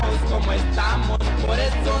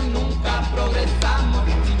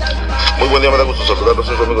buen día, me da gusto saludarlos,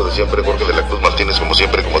 soy su amigo de siempre, JORGEDELACRUZ Martínez, como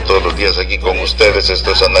siempre, como todos los días, aquí con ustedes.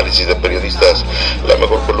 Esto es Análisis de Periodistas, la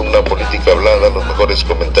mejor columna política hablada, los mejores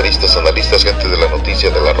comentaristas, analistas, gente de la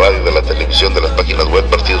noticia, de la radio, de la televisión, de las páginas web,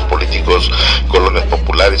 partidos políticos, colonias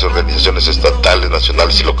populares, organizaciones estatales,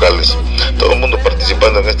 nacionales y locales. Todo el mundo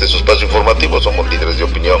participando en este su espacio informativo. Somos líderes de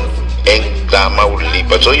opinión en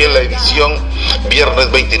Tamaulipas. Hoy en la edición viernes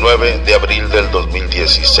 29 de abril del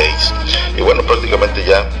 2016. Y bueno, prácticamente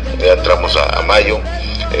ya entramos a mayo.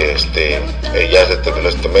 Ya se terminó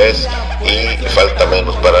este mes y falta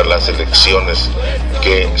menos para las elecciones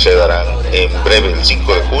que se darán en breve, el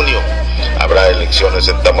 5 de junio. Habrá elecciones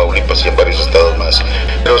en Tamaulipas y en varios estados más.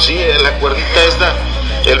 Pero sí, la cuerdita esta,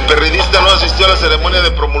 el periodista no asistió a la ceremonia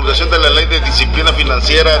de promulgación de la Ley de Disciplina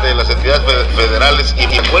Financiera de las entidades federales. Y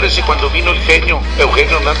acuérdense cuando vino el genio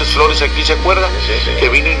Eugenio Hernández Flores aquí, ¿se acuerdan? Sí. Que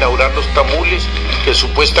vino a inaugurar los tamules, que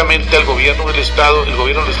supuestamente el gobierno del estado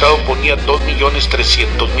ponía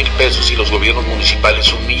 2.300.000 pesos y los gobiernos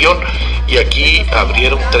municipales 1 millón, y aquí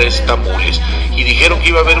abrieron 3 tamules y dijeron que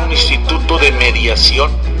iba a haber un instituto de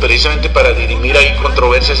mediación precisamente para dirimir ahí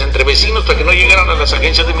controversias entre vecinos, para que no llegaran a las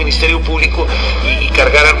agencias del Ministerio Público y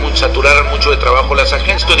saturaran mucho de trabajo las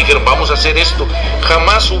agencias. Entonces dijeron, vamos a hacer esto.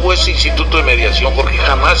 Jamás hubo ese instituto de mediación, porque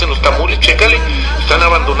jamás en los tamules, chécale, están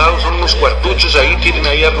abandonados, son unos cuartuchos ahí, tienen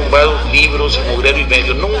ahí arrumbados libros y mugrero y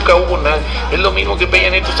medio, nunca hubo nada. Es lo mismo que Peña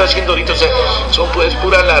Nieto está haciendo ahorita, o sea, son pues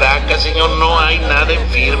pura laraca, señor, no hay nada en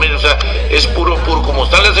firme, o sea, es puro, como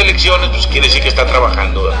están las elecciones, pues quiere decir que está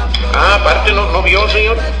trabajando, ¿verdad? Aparte no vio,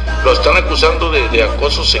 señor, lo están acusando de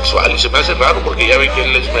acoso sexual, y se me hace raro porque ya ve que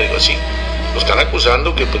él es medio así. Lo están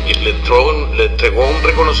acusando que le entregó un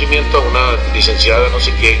reconocimiento a una licenciada, no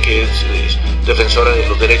sé qué, que es defensora de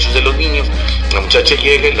los derechos de los niños. La muchacha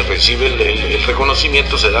llega y le recibe el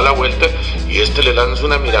reconocimiento, se da la vuelta y le lanza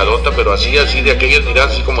una miradota, pero así de aquellas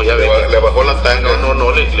miradas, así como ya ve. Le bajó la tanga.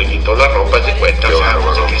 No, le quitó la ropa, de cuenta, o sea,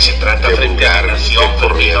 ¿de qué se trata frente a la nación,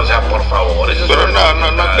 Fermín? O sea, por favor. Eso pero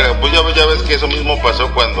no creo, pues ya ves que eso mismo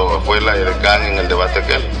pasó cuando fue la EDECAN en el debate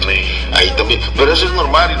aquel. Sí. Ahí también, pero eso es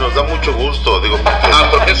normal y nos da mucho gusto. Digo,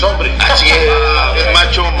 porque es hombre. Así es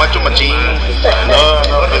macho machín. No,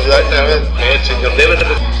 pues el señor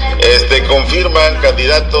debe confirman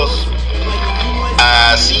candidatos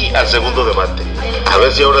así al segundo debate. A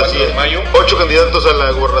ver si ahora sí. 8 candidatos a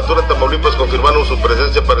la gobernatura de Tamaulipas confirmaron su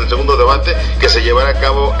presencia para el segundo debate, que se llevará a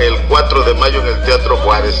cabo el 4 de mayo en el Teatro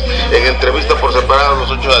Juárez. En entrevista por separado, los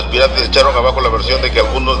 8 aspirantes echaron abajo la versión de que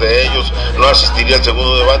algunos de ellos no asistirían al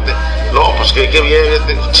segundo debate. No, pues qué bien,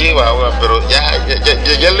 chiva, pero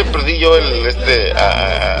ya le perdí yo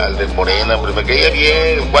al de Morena, hombre, me caía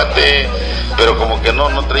bien, el cuate, pero como que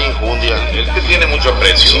no trae injundia. Él te tiene mucho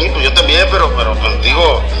aprecio. Sí, pues yo también, pero pues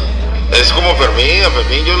digo, es como Fermín,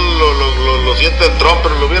 yo lo siento en Trump,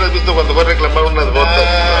 pero lo hubieras visto cuando fue a reclamar unas botas.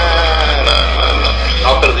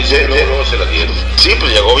 No, pero dice que luego se las dieron. Sí,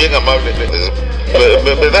 pues llegó bien amable.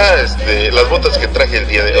 Me da las botas que traje el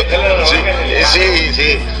día de hoy.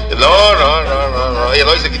 Sí. No.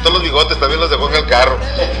 Y se quitó los bigotes, también los dejó en el carro.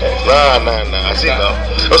 No, así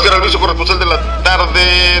no. Oscar ALVIZO, corresponsal de la tarde,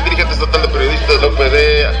 dirigente estatal de periodistas,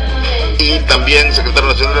 OPD, y también secretario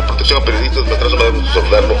nacional de protección a periodistas. Me atraso, me da gusto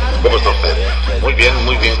saludarlo. ¿Cómo está usted? Muy bien,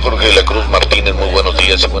 JORGEDELACRUZ Martínez, muy buenos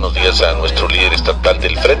días, y buenos días a nuestro líder estatal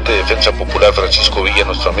del Frente de Defensa Popular, Francisco Villa,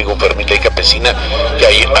 nuestro amigo FERMINLEIJA, que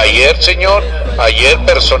ayer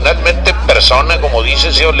personalmente, en persona, como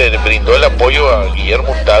dice, señor, le brindó el apoyo a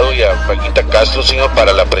Guillermo Hurtado y a Paquita Castro, señor,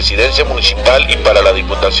 para la presidencia municipal y para la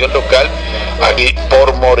diputación local, aquí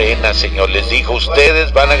por Morena, señor. Les dijo,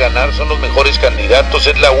 ustedes van a ganar, son los mejores candidatos,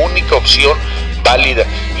 es la única opción válida,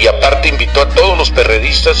 y aparte invitó a todos los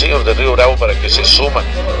perredistas, señor, de Río Bravo para que se suman,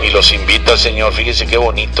 y los invita, señor. Fíjese qué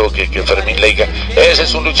bonito que FERMINLEIJA, ese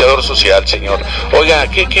es un luchador social, señor. Oiga,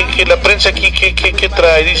 que la prensa aquí, ¿qué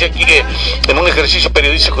trae? Dice aquí que en un ejercicio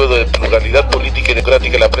periodístico de pluralidad política y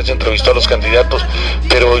democrática la prensa entrevistó a los candidatos,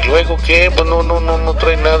 pero ¿y luego qué? Pues no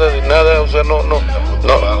trae nada de nada, o sea, no,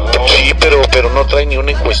 sí, pero no trae ni una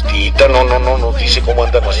encuestita, no dice cómo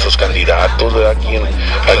andan nuestros candidatos, ¿verdad?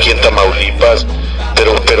 Aquí en Tamaulipas.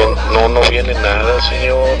 Pero no viene nada,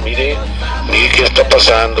 señor. Mire qué está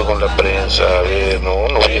pasando con la prensa. A ver, no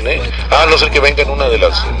viene. No sé que venga en una de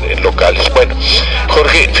las locales. Bueno,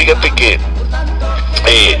 Jorge, fíjate que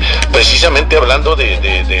precisamente hablando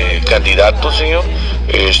de candidatos, señor,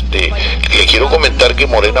 Le quiero comentar que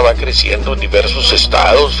Morena va creciendo en diversos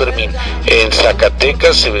estados, Fermín. En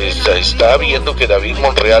Zacatecas se está viendo que David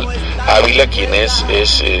Monreal Ávila, quien es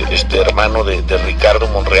hermano de Ricardo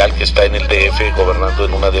Monreal, que está en el DF gobernando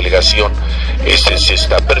en una delegación, se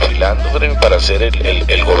está perfilando, Fermín, para ser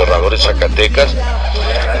el gobernador de Zacatecas.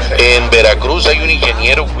 En Veracruz hay un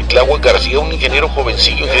ingeniero, Cuitláhuac García, un ingeniero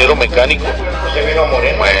jovencillo, ingeniero mecánico.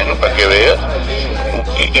 Bueno, para que veas.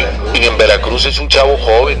 Y en Veracruz es un chavo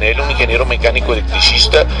joven, un ingeniero mecánico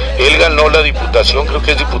electricista. Él ganó la diputación, creo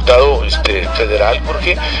que es diputado federal,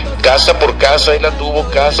 Jorge, casa por casa. Él la tuvo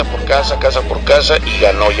casa por casa y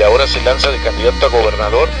ganó, y ahora se lanza de candidato a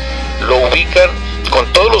gobernador. Lo ubican con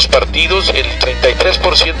todos los partidos, el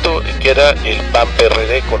 33% que era el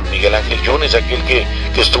PAN-PRD con Miguel Ángel Yunes, aquel que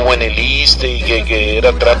estuvo en el ISTE y que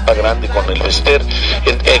era trampa grande con el Bester.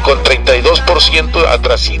 Con 32%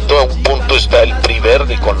 atrasito a un punto está el PRI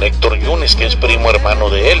Verde con Héctor Yunes, que es primo hermano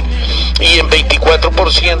de él, y en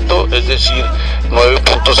 24%, es decir, 9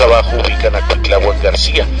 puntos abajo, ubican a Cuitláhuac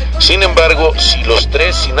García. Sin embargo, si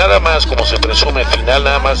nada más, como se presume, al final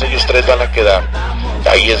nada más ellos tres van a quedar,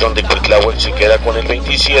 ahí es donde Cuitláhuac se queda con el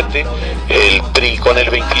 27, el PRI con el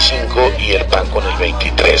 25 y el PAN con el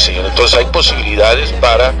 23, señor. Entonces hay posibilidades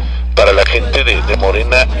para la gente de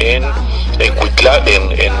Morena en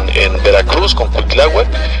Veracruz con Cuitláhuac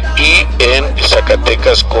y en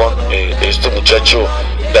Zacatecas con este muchacho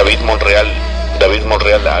David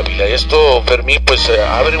Monreal Ávila. Esto, Fermín, pues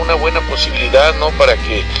abre una buena posibilidad, ¿no? Para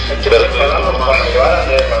que...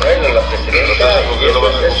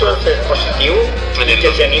 Eso es positivo,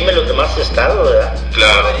 que se anime los demás estados, ¿verdad?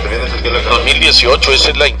 Claro, 2018, esa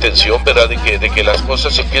es la intención, ¿verdad? De que las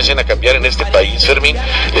cosas empiecen a cambiar en este país, Fermín.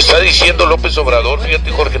 Está diciendo López Obrador, fíjate,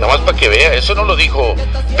 Jorge, nada más para que vea, eso no lo dijo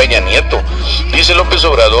Peña Nieto. Dice López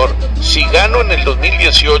Obrador: si gano en el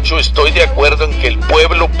 2018, estoy de acuerdo en que el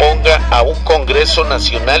pueblo ponga a un Congreso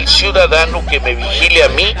Nacional ciudadano que me vigile a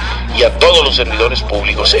mí y a todos los servidores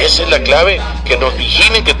públicos. Esa es la clave, que nos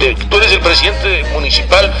vigilen, que tú eres el presidente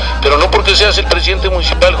municipal, pero no porque seas el presidente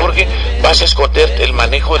municipal, Jorge, vas a esconderte. El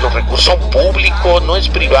manejo de los recursos son públicos, no es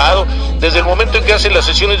privado. Desde el momento en que hacen las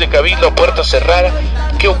sesiones de cabildo a puerta cerrada,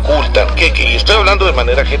 ¿qué ocultan? Y estoy hablando de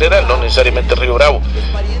manera general, no necesariamente Río Bravo.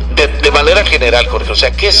 De manera general, Jorge, o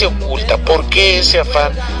sea, ¿qué se oculta? ¿Por qué ese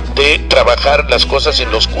afán de trabajar las cosas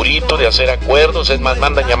en lo oscurito, de hacer acuerdos? Es más,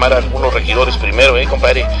 mandan llamar a algunos regidores primero,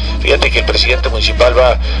 compadre, fíjate que el presidente municipal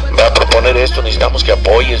va a proponer esto, necesitamos que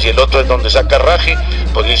apoyes, y el otro es donde saca raje,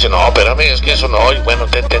 pues dice, no, espérame, es que eso no, y bueno,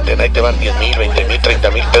 ahí te van 10,000, 20,000,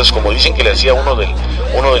 30,000 pesos, como dicen que le hacía uno del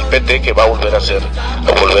PT, que va a volver a ser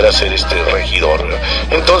regidor, ¿verdad?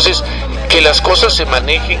 Entonces, que las cosas se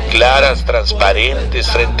manejen claras, transparentes,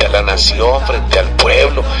 frente a la nación, frente al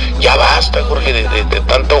pueblo. Ya basta, Jorge, de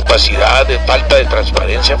tanta opacidad, de falta de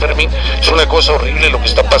transparencia, Fermín. Es una cosa horrible lo que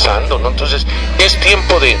está pasando, ¿no? Entonces, es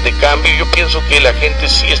tiempo de cambio. Yo pienso que la gente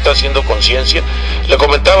sí está haciendo conciencia. Le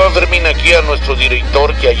comentaba, Fermín, aquí a nuestro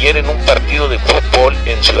director, que ayer en un partido de fútbol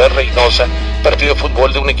en Ciudad Reynosa, partido de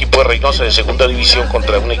fútbol de un equipo de Reynosa de segunda división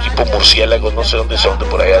contra un equipo murciélago, no sé dónde son, de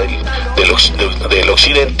por allá del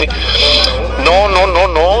occidente. No,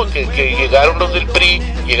 que llegaron los del PRI,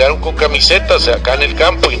 llegaron con camisetas acá en el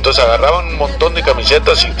campo, y entonces agarraban un montón de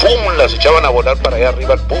camisetas y ¡pum!, las echaban a volar para allá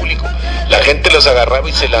arriba al público. La gente las agarraba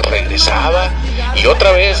y se las regresaba, y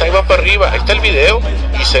otra vez, ahí van para arriba, ahí está el video,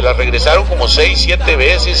 y se las regresaron como 6, 7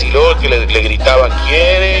 veces, y luego que le gritaban,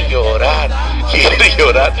 quiere llorar,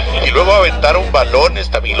 y luego aventaron balones,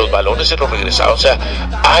 también los balones se los regresaban. O sea,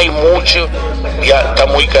 hay mucho, ya está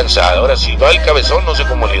muy cansado. Ahora, si va el cabezón, no sé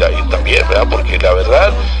cómo le irá a ir también, ¿verdad? Porque la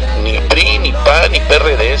verdad, ni PRI, ni PAN, ni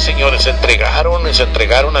PRD, señores, se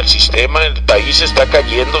entregaron al sistema. El país está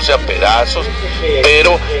cayéndose a pedazos,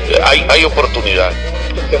 pero hay oportunidad.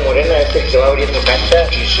 Que Morena es el que va abriendo cancha,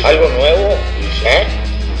 algo nuevo,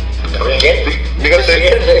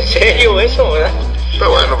 Fíjate. ¿En serio eso, verdad? Está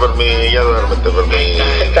bueno, Fermín, ya duérmete, Fermín.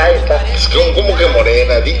 Está. Es como que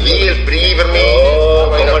Morena, di el PRI, Fermín.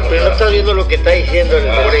 No, el PRI no está viendo lo que está diciendo el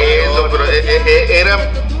por eso, pero eran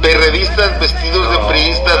perredistas vestidos de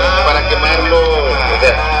priistas para quemarlo. O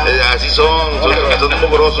sea, así son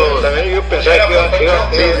mugrosos. También yo pensaba que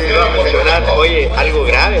iba a mencionar, oye, algo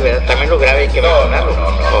grave, ¿verdad? También lo grave hay que mencionarlo.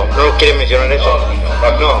 ¿No lo quiere mencionar eso?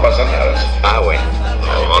 No pasa nada. Bueno.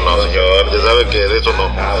 No, señor, ya sabe que de eso no.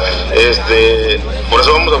 Bueno. Por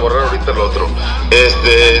eso vamos a borrar ahorita lo otro.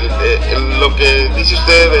 Lo que dice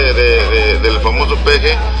usted del famoso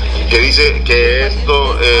PEJE, que dice que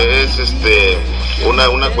esto es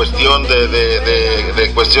una cuestión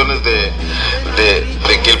de cuestiones de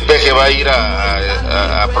que el PEJE va a ir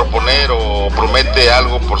a proponer o promete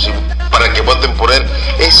algo para que voten por él.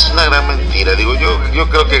 Es una gran mentira. Digo, yo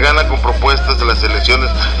creo que gana con propuestas de las elecciones,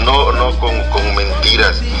 no con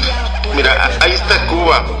mentiras. Mira, ahí está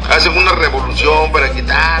Cuba, hacen una revolución para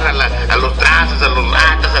quitar a los trazos, a los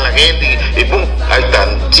ratas, a la gente, y pum, ahí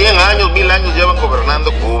están, 100 años, 1000 años llevan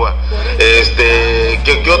gobernando Cuba.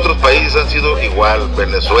 ¿Qué otros países han sido igual?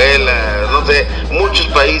 Venezuela, no sé, muchos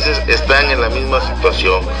países están en la misma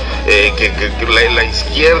situación, que la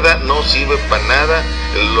izquierda no sirve para nada,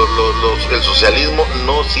 el socialismo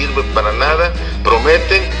no sirve para nada,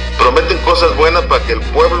 prometen cosas buenas para que el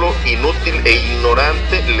pueblo inútil e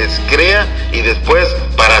ignorante les crea y después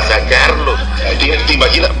para sacarlos. ¿Te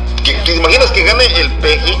imaginas que gane el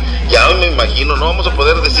PEJE? Ya me imagino, no vamos a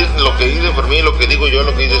poder decir lo que dice Fermín, lo que digo yo,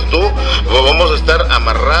 lo que dices tú, vamos a estar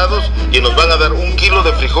amarrados y nos van a dar 1 kilo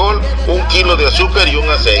de frijol, 1 kilo de azúcar y un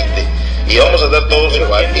aceite. Y vamos a dar todos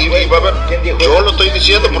igual. Y va a haber, yo lo estoy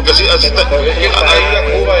diciendo porque así está Cuba.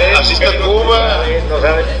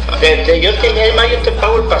 Yo te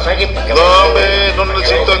pago el pasaje para que no, hombre, no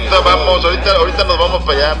necesito, ahorita nos vamos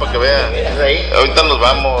para allá para que vean. Ahorita nos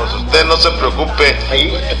vamos, usted no se preocupe.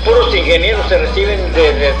 Ahí puros ingenieros se reciben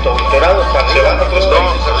de doctorados para arriba. Se van a otros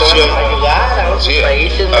países, ayudar a otros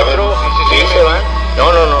países, se van.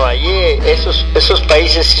 No, allí esos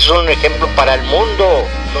países sí son un ejemplo para el mundo.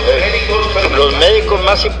 Los médicos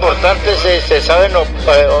más importantes se saben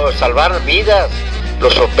salvar vidas.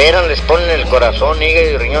 Los operan, les ponen el corazón, hígado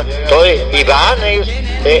y riñón, todo, y van ellos.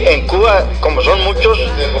 En Cuba, como son muchos,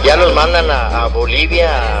 ya los mandan a Bolivia,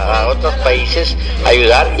 a otros países a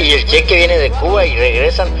ayudar, y el cheque viene de Cuba y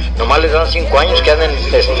regresan, nomás les dan 5 años que andan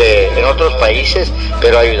en otros países,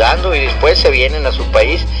 pero ayudando, y después se vienen a su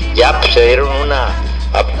país, ya pues, se dieron una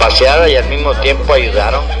paseada y al mismo tiempo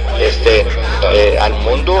ayudaron al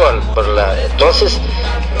mundo, entonces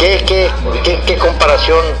 ¿qué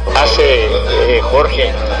comparación hace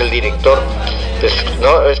Jorge, el director? Pues,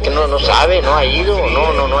 no, es que no sabe, no ha ido.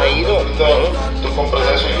 Tú compras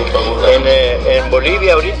eso y yo pago. En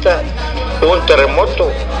Bolivia ahorita hubo un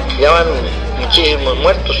terremoto, ya van muchísimos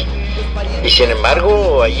muertos, y sin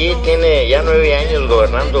embargo allí tiene ya 9 años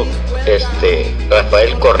gobernando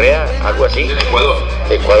Rafael Correa, algo así. ¿En Ecuador?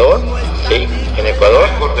 Ecuador, sí, en Ecuador.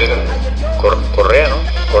 Correa, ¿no?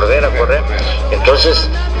 Correa. Entonces,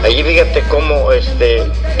 allí fíjate cómo él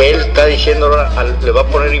está diciendo le va a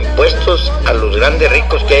poner impuestos a los grandes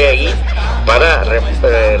ricos que hay ahí para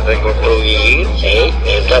reconstruir.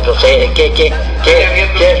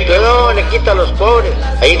 No, le quita a los pobres.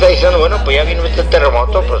 Ahí está diciendo, bueno, pues ya vino este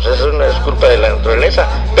terremoto, pues eso no es culpa de la naturaleza,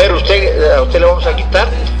 pero a usted le vamos a quitar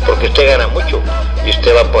porque usted gana mucho y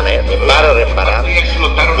usted va a poner para reparar. Ya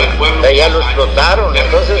explotaron el pueblo. Ya lo explotaron,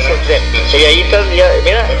 entonces y ahí está,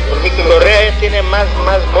 mira, Correa ya tiene más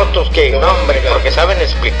votos que hombre, porque saben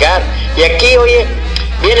explicar. Y aquí, oye,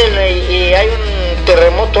 vienen y hay un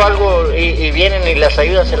terremoto algo y vienen y las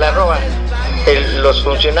ayudas se las roban los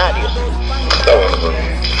funcionarios. Está bueno.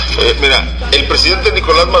 Mira, el presidente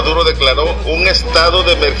Nicolás Maduro declaró un estado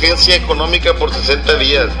de emergencia económica por 60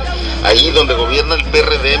 días, ahí donde gobierna el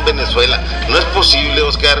PRD en Venezuela. No es posible,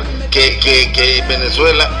 Oscar, que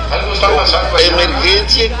Venezuela, algo está pasando,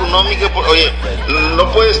 emergencia económica, oye,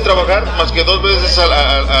 no puedes trabajar más que 2 veces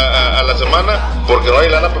a la semana porque no hay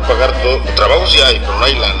lana para pagar todo. Trabajo sí hay, pero no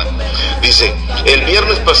hay lana. Dice, el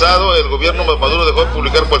viernes pasado el gobierno Maduro dejó de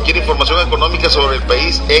publicar cualquier información económica sobre el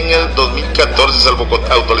país en el 2014, salvo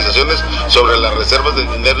autorizaciones sobre las reservas de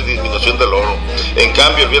dinero y disminución del oro. En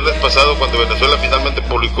cambio, el viernes pasado, cuando Venezuela finalmente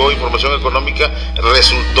publicó información económica,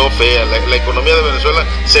 resultó fea. La economía de Venezuela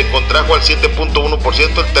se contrajo al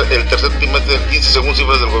 7.1% el tercer trimestre del 15, según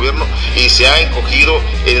cifras del gobierno, y se ha encogido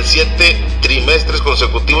en 7 trimestres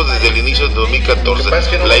consecutivos desde el inicio de 2014. Es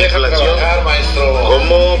que no la inflación, maestro.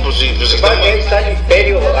 ¿Cómo? Pues sí, pues ahí está el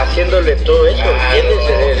imperio haciéndole todo eso,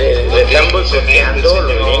 ¿entiendes? Le están boicoteando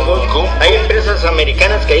los gringos. Hay empresas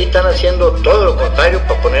americanas que ahí están haciendo todo lo contrario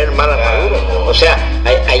para poner el mal a Maduro. O sea,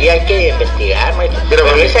 ahí hay que investigar, maestro. Pero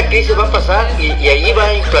esa crisis va a pasar y ahí va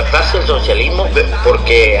a implantarse el socialismo,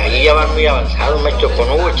 porque ahí ya van muy avanzados, maestro. Con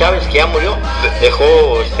Hugo Chávez, que ya murió,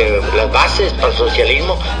 dejó las bases para el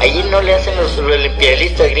socialismo. Allí no le hacen los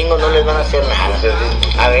imperialistas gringos, no les van a hacer nada.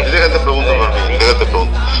 A ver, déjate preguntar,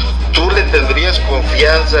 ¿tú le tendrías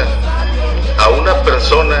confianza a una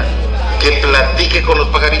persona que platique con los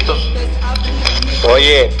pajaritos?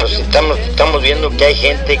 Oye, pues estamos viendo que hay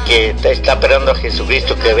gente que está esperando a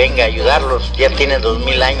Jesucristo que venga a ayudarlos, ya tiene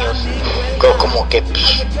 2000 años. como que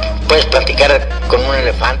pues, puedes platicar con un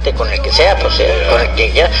elefante, con el que sea, pues con el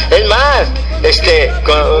que quiera. Es más,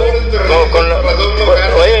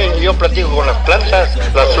 oye, yo platico con las plantas,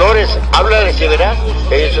 las flores, háblales y verás,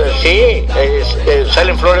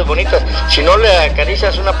 salen flores bonitas. Si no le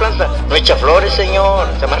acaricias una planta, no echa flores, señor,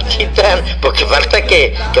 se marchitan, porque falta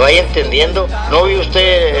que vaya entendiendo. ¿No vio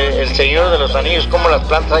usted el Señor de los Anillos, como las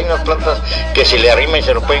plantas, hay unas plantas que si le arrima y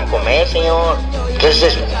se lo pueden comer, señor?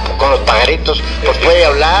 Entonces, con los pajaritos, pues puede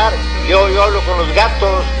hablar. Yo hablo con los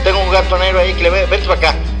gatos, tengo un gato negro ahí que le ve, vente para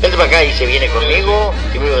acá, y se viene conmigo,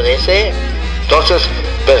 y me obedece. Entonces,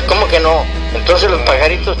 pues, ¿cómo que no? Entonces los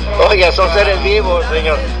pajaritos, oiga, son seres vivos,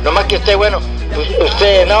 señor. Nomás que usted, bueno, pues,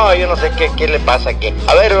 usted, no, yo no sé qué le pasa,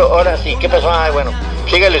 a ver, ahora sí, ¿qué pasó? Bueno,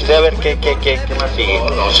 sígale usted a ver qué más sigue.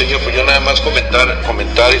 No, señor, pues yo nada más comentar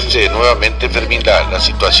nuevamente, Fermín, la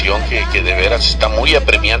situación que de veras está muy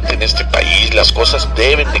apremiante en este país. Las cosas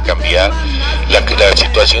deben de cambiar. La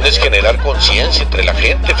situación es generar conciencia entre la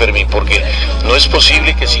gente, Fermín, porque no es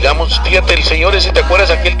posible que sigamos. Fíjate, el señor ese, ¿te acuerdas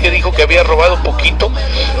aquel que dijo que había robado poquito?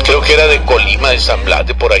 Creo que era de Colima, de San Blas,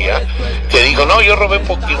 de por allá, que dijo, no, yo robé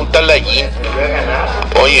poquito, un tal Allín.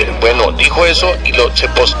 Oye, bueno, dijo eso y se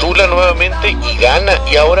postula nuevamente y gana,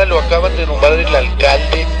 y ahora lo acaban de nombrar el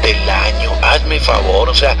alcalde del año. Hazme favor,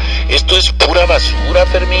 o sea, esto es pura basura,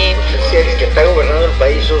 Fermín. El que está gobernando el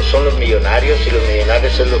país son los millonarios, y los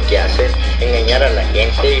millonarios es lo que hacen, engañar a la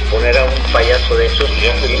gente y poner a un payaso de esos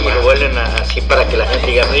y lo vuelven así para que la gente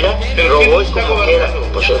diga, mira, robó y como quiera.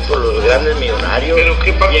 Pues son por los grandes millonarios. ¿Pero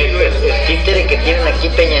qué partido es? El títere que tienen aquí,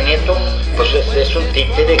 Peña Nieto, pues es un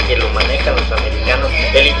títere que lo manejan los americanos.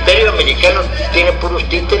 El imperio americano tiene puros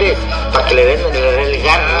títeres para que le vendan,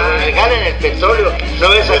 le ganen el petróleo. ¿No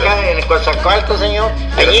ves acá en el Coatzacoalcos, señor?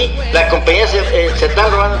 Allí las compañías se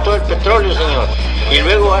están robando todo el petróleo, señor. Y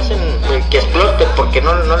luego hacen que explote porque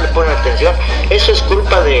no le ponen atención. Eso es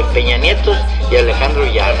culpa de Peña Nieto y Alejandro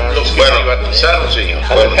Llanas. Los que privatizaron, señor.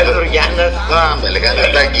 Alejandro Llanas. No, Alejandro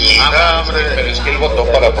está aquí. Pero es que él votó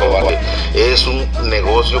para aprobarlo. Es un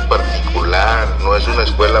negocio particular, no es una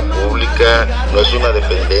escuela pública, no es una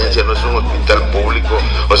dependencia, no es un hospital público.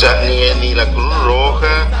 O sea, ni la Cruz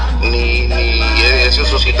Roja, ni esas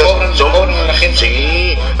sociedades son la gente.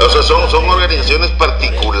 Sí, o sea, son organizaciones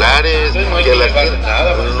particulares que la gente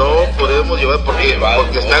no podemos llevar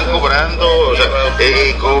porque están cobrando, o sea,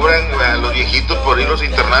 cobran a los viejitos por irlos a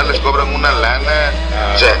internar, les cobran una lana,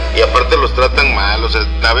 o sea, y aparte los tratan mal, o sea,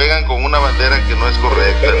 navegan con una bandera que no es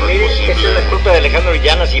correcta. Pero no mire, es posible. esa es la culpa de Alejandro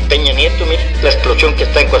Llanas y Peña Nieto, mire, la explosión que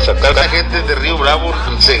está en Coatzacoalcos. La gente de Río Bravo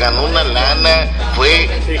se ganó una lana,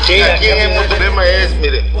 aquí el problema es,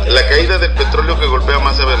 mire, la caída del petróleo que golpea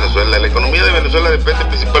más a Venezuela. La economía de Venezuela depende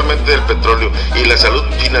principalmente del petróleo, y la salud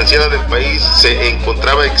financiera del país se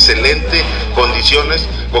encontraba excelente condiciones,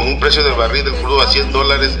 con un precio del barril del crudo a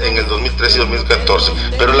 $100 en el 2013 y 2014,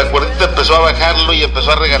 pero la cuarteta empezó a bajarlo y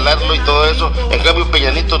empezó a regalarlo y todo eso. En cambio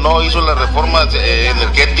Peña Nieto no hizo las reformas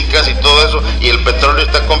energéticas y todo eso, y el petróleo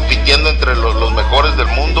está compitiendo entre los mejores del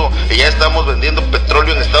mundo, y ya estamos vendiendo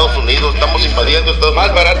petróleo en Estados Unidos, estamos invadiendo Estados Unidos.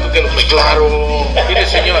 Más barato que los mexicanos. Claro. Mire,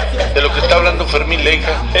 señor, de lo que está hablando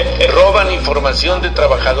FERMINLEIJA, roban información de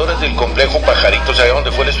trabajadores del complejo Pajaritos, allá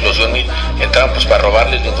donde fue la explosión, y entraron pues para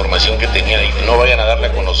robarles la información que tenían, y no vayan a darle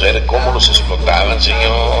a conocer cómo los explotaban,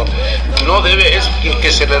 señor. No debe, es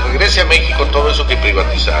que se le regrese a México todo eso que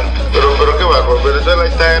privatizaron. Pero qué bajo, Venezuela, ahí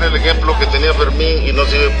está, era el ejemplo que tenía Fermín y no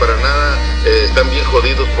sirve para nada. Están bien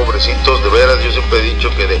jodidos, pobrecitos, de veras. Yo siempre he dicho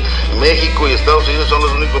que de México y Estados Unidos son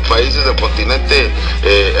los únicos países del continente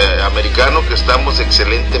americano que estamos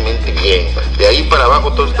excelentemente bien. De ahí para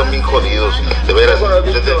abajo todos están bien jodidos, de veras.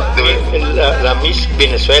 La Miss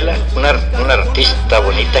Venezuela, una artista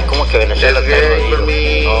bonita, ¿cómo que Venezuela está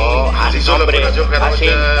jodido? No, sí, son hombre.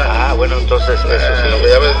 Bueno, entonces eso sí.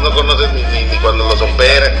 Ya ves, no conoces ni cuando los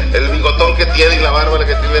opera, el bigotón que tiene y la barba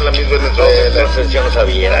que tiene la Miss Venezuela. Entonces yo no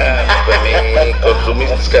sabía.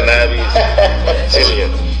 Consumiste cannabis. Sí, señor.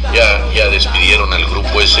 Ya despidieron al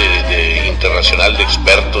grupo ese internacional de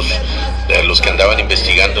expertos, de los que andaban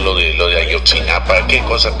investigando lo de Ayotzinapa. Qué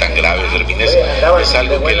cosa tan grave, Fermín. Es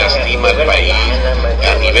algo que lastima al país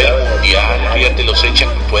a nivel mundial. Fíjate, los echan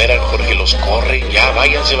fuera, Jorge, los corren. Ya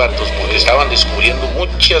váyanse, vatos, porque estaban descubriendo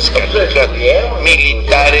muchas canicas.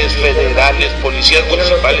 Militares, federales, policías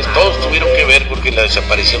municipales, todos tuvieron que ver porque la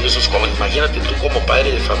desaparición de esos jóvenes. Imagínate tú como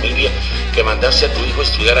padre de familia que mandaste a tu hijo a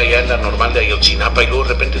estudiar allá en la normal de Ayotzinapa y luego de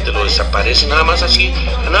repente te lo desaparece, nada más así.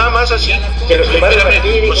 Que los que van a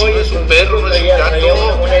partir, pues no es un perro, no es un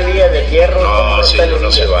gato. Una hebilla de hierro. No, señor,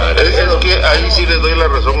 no se va. Es que ahí sí les doy la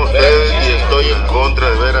razón a ustedes y estoy en contra,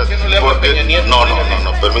 de veras, Peña Nieto. No,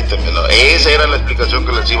 permíteme, no. Esa era la explicación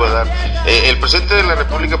que les iba a dar. El presidente de la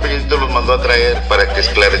República, Peña Nieto, los mandó a traer para que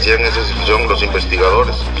esclarecieran esa situación los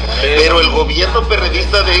investigadores. Pero el gobierno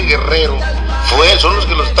perredista de Guerrero son los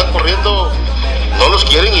que los están corriendo. No los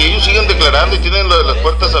quieren y ellos siguen declarando y tienen las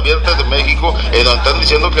puertas abiertas de México, donde están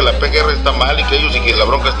diciendo que la PGR está mal y que ellos y que la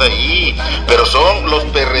bronca está ahí, pero son los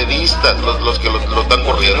perredistas los que lo están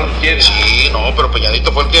corriendo. Sí, no, pero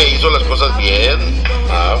Peñanito fue el que hizo las cosas bien.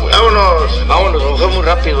 Vámonos, fue muy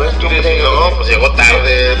rápido esto. No, pues llegó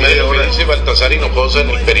tarde, media hora. Dice Baltasar Hinojosa en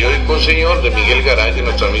el periódico, señor, de Miguel Garay, de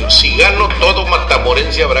nuestro amigo: si gano todo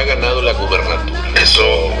Matamorense habrá ganado la gubernatura. Eso,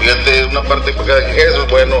 fíjate, una parte por cada que eso es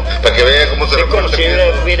bueno, para que vea cómo se reporta.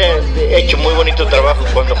 Hubiera hecho muy bonito trabajo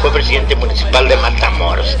cuando fue presidente municipal de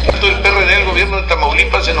Matamoros. El PRD, el gobierno de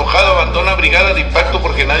Tamaulipas, enojado, abandona brigada de impacto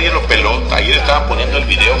porque nadie lo peló. Ayer estaban poniendo el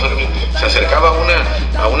video, Fermín. Se acercaba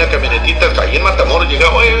a una camionetita, ahí en Matamoros, llegaba,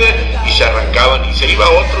 y se arrancaban, y se iba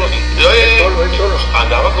otro,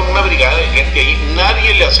 andaba con una brigada de gente ahí,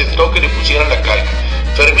 nadie le aceptó que le pusieran la calca.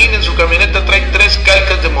 Fermín en su camioneta trae 3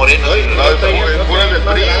 calcas de Morena. Le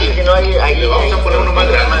vamos a poner uno más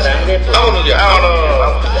grande. Vámonos ya,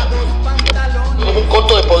 vámonos. Un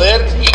coto de poder.